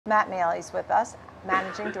Matt Maley's with us,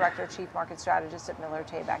 Managing Director, Chief Market Strategist at Miller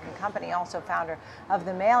Tabak and Company, also founder of the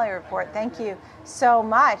Maley Report. Thank you so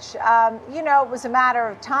much. It was a matter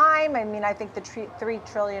of time. I mean, I think the 3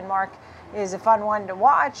 trillion mark is a fun one to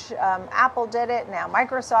watch. Apple did it, now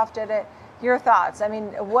Microsoft did it. Your thoughts? I mean,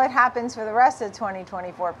 what happens for the rest of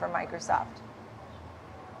 2024 for Microsoft?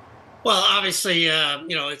 Well, obviously,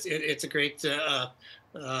 it's a great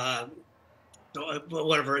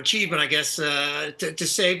whatever achievement, I guess, to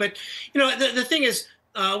say. But the thing is,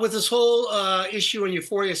 with this whole issue and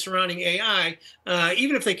euphoria surrounding AI,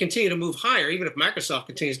 even if they continue to move higher, even if Microsoft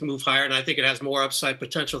continues to move higher, and I think it has more upside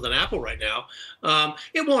potential than Apple right now,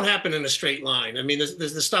 it won't happen in a straight line. I mean,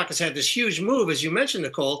 the stock has had this huge move, as you mentioned,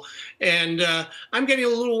 Nicole, and I'm getting a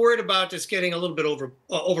little worried about this getting a little bit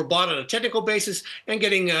overbought on a technical basis and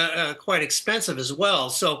getting quite expensive as well.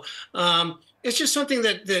 So. It's just something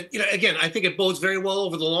that again, I think it bodes very well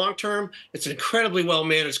over the long term. It's an incredibly well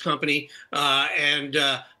managed company, but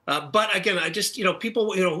again, I just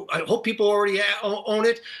people I hope people already own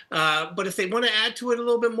it. But if they want to add to it a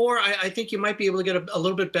little bit more, I think you might be able to get a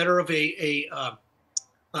little bit better of an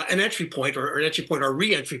entry point or an entry point or a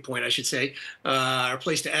re-entry point, I should say, or a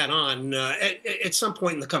place to add on at some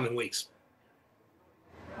point in the coming weeks.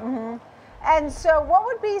 Mm-hmm. And so what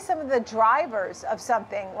would be some of the drivers of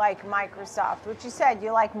something like Microsoft, which you said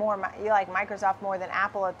you like Microsoft more than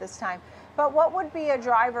Apple at this time, but what would be a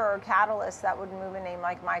driver or catalyst that would move a name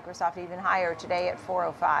like Microsoft even higher today at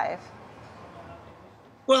 405?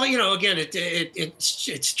 Well, again,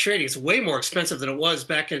 it's trading. It's way more expensive than it was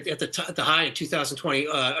back at the high in 2020.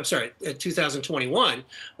 I'm sorry, 2021,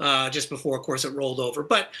 just before, of course, it rolled over.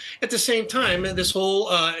 But at the same time, this whole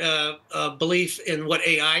belief in what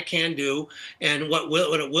AI can do and what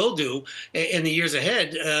it will do in the years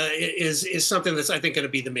ahead is something that's, I think, going to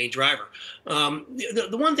be the main driver. The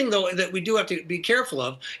one thing, though, that we do have to be careful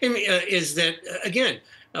of is that, again,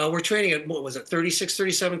 we're trading at, what was it, 36,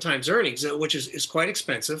 37 times earnings, which is quite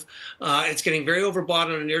expensive. It's getting very overbought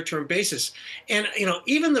on a near-term basis. And,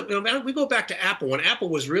 even we go back to Apple, when Apple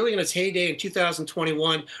was really in its heyday in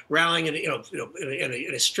 2021, rallying in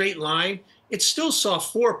a straight line, it still saw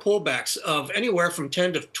 4 pullbacks of anywhere from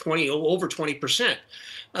 10 to 20, over 20%.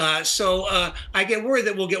 So I get worried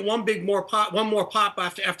that we'll get one more pop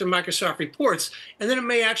after Microsoft reports, and then it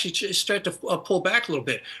may actually start to pull back a little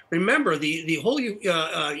bit. Remember, the whole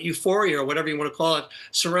euphoria, or whatever you want to call it,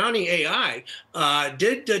 surrounding AI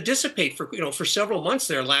did dissipate for several months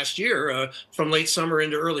there last year, from late summer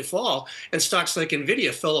into early fall, and stocks like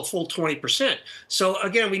Nvidia fell a full 20%. So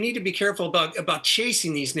again, we need to be careful about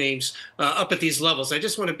chasing these names up at these levels. I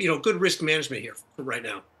just want to good risk management here right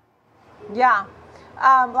now. Yeah.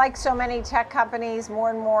 Like so many tech companies, more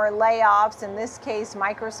and more layoffs. In this case,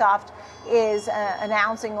 Microsoft is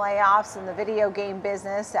announcing layoffs in the video game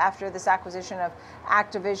business after this acquisition of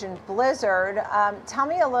Activision Blizzard. Tell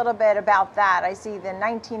me a little bit about that. I see the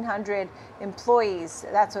 1,900 employees.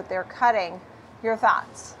 That's what they're cutting. Your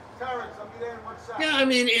thoughts? Yeah, I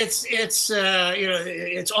mean, it's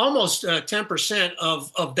almost 10%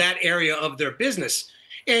 of that area of their business.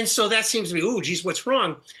 And so that seems to be, oh, geez, what's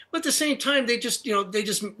wrong? But at the same time, they just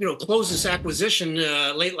closed this acquisition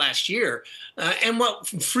late last year. And what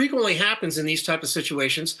frequently happens in these type of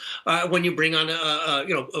situations, when you bring on,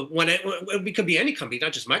 when it could be any company,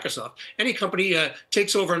 not just Microsoft, any company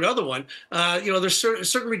takes over another one, there's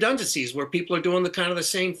certain redundancies where people are doing the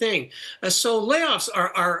same thing. So layoffs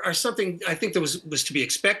are something I think that was to be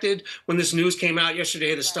expected. When this news came out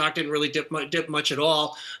yesterday, the stock didn't really dip much at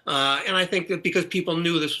all. And I think that because people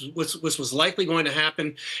knew this was likely going to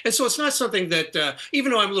happen. And so it's not something that,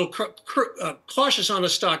 even though I'm a little cautious on the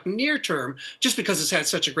stock near term, just because it's had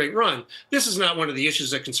such a great run, this is not one of the issues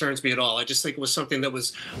that concerns me at all. I just think it was something that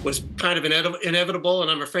was kind of inevitable, and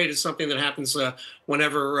I'm afraid it's something that happens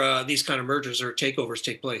whenever these kind of mergers or takeovers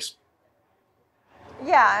take place.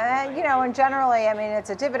 Yeah, and generally, I mean, it's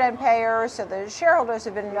a dividend payer, so the shareholders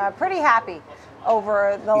have been pretty happy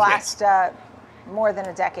over the last more than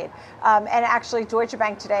a decade. And actually, Deutsche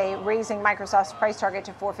Bank today raising Microsoft's price target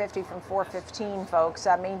to 450 from 415, folks,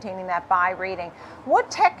 maintaining that buy rating. What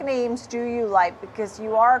tech names do you like? Because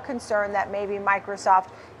you are concerned that maybe Microsoft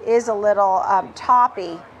is a little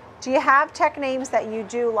toppy. Do you have tech names that you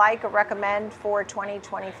do like or recommend for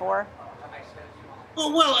 2024?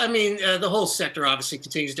 Well, I mean, the whole sector obviously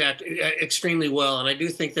continues to act extremely well, and I do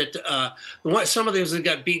think that some of those that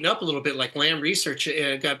got beaten up a little bit, like Lam Research,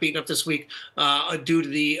 got beaten up this week due to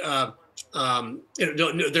the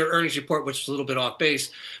their earnings report, which was a little bit off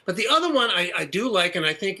base. But the other one I do like, and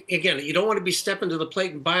I think, again, you don't want to be stepping to the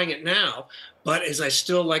plate and buying it now, but as I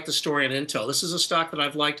still like the story on Intel. This is a stock that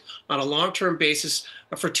I've liked on a long-term basis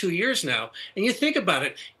for 2 years now. And you think about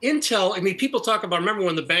it, Intel, I mean, people talk about, remember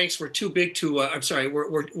when the banks were too big to,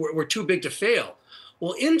 were too big to fail.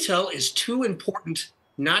 Well, Intel is too important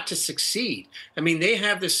not to succeed. I mean, they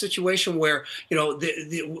have this situation where,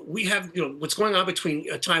 we have, what's going on between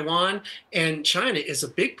Taiwan and China is a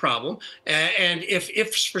big problem. And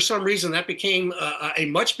if for some reason that became a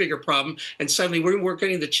much bigger problem, and suddenly we're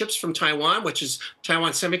getting the chips from Taiwan, which is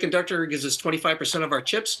Taiwan Semiconductor gives us 25% of our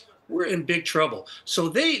chips, we're in big trouble. So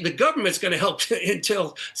the government's going to help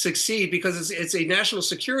Intel succeed because it's a national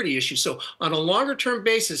security issue. So on a longer term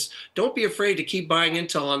basis, don't be afraid to keep buying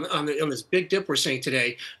Intel on this big dip we're seeing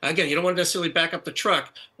today. Again, you don't want to necessarily back up the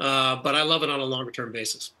truck, but I love it on a longer term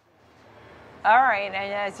basis. All right,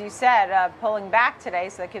 and as you said, pulling back today,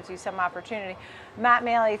 so that gives you some opportunity. Matt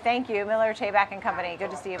Maley, thank you. Miller, Tabak and Company.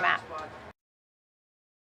 Good to see you, Matt.